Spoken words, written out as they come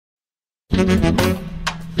Esta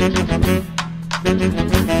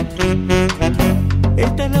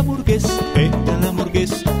es la hamburguesa, esta es la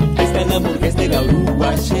hamburguesa, esta es la hamburguesa de la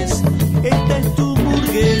uruguayes, esta es tu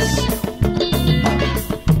hamburguesa.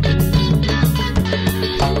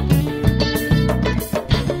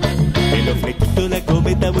 En los flequitos de la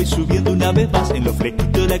cometa voy subiendo una vez más, en los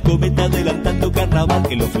flequitos de la cometa adelantando carnaval,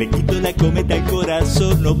 en los flequitos de la cometa el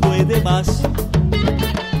corazón no puede más.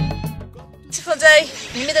 Beautiful day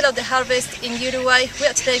in the middle of the harvest in Uruguay. We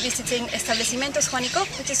are today visiting Establecimentos Juanico,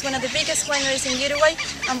 which is one of the biggest wineries in Uruguay,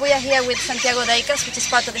 and we are here with Santiago Deicas, which is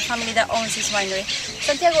part of the family that owns this winery.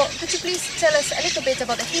 Santiago, could you please tell us a little bit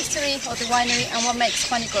about the history of the winery and what makes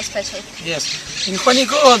Juanico special? Yes, in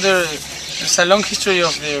Juanico there's a long history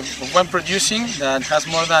of wine producing that has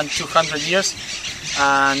more than 200 years,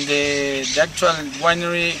 and the actual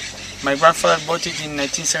winery, my grandfather bought it in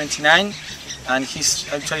 1979. And he's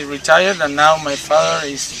actually retired, and now my father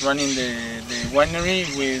is running the winery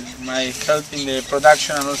with my help in the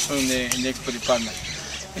production and also in the export department.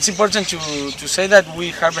 It's important to say that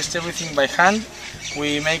we harvest everything by hand.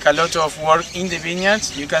 We make a lot of work in the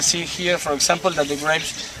vineyards. You can see here, for example, that the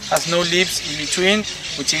grapes has no leaves in between,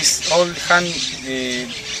 which is all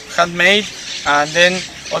handmade, and then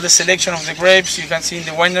all the selection of the grapes. You can see in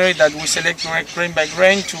the winery that we select grain by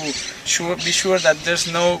grain to be sure that there's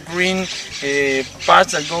no green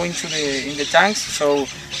parts that go into in the tanks. So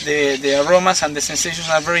the aromas and the sensations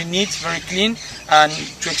are very neat, very clean, and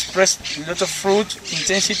to express a lot of fruit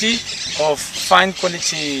intensity of fine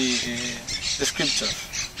quality descriptors.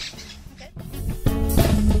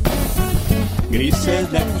 Gris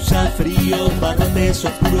es la cruza, frío, marrón es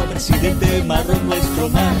oscuro, presidente marrón nuestro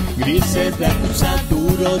mar. Gris es la cruza,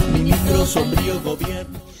 duro, ministro sombrío,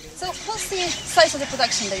 gobierno. So what's the size of the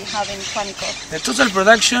production that you have in Juanico? The total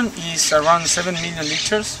production is around 7 million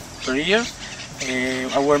liters per year.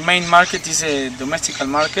 Our main market is a domestic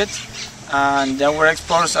market, and our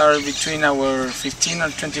exports are between our 15 or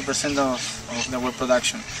 20% of our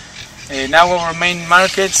production. Now our main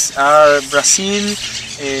markets are Brazil,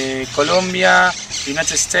 Colombia,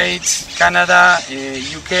 United States, Canada,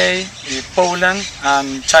 UK, Poland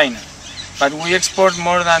and China. But we export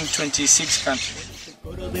more than 26 countries.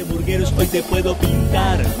 Coro de burgueros, hoy te puedo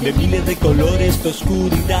pintar de miles de colores tu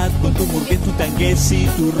oscuridad con tu burgués, tu tangués y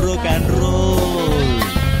tu rock and roll.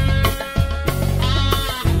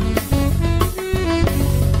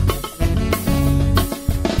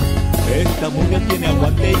 Esta murga tiene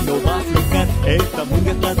aguante y no va a aflojar. Esta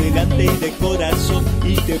murga está delante y de corazón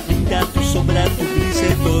y te pinta tu sombra, tu gris,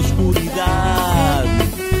 tu oscuridad.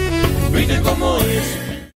 Mire cómo es.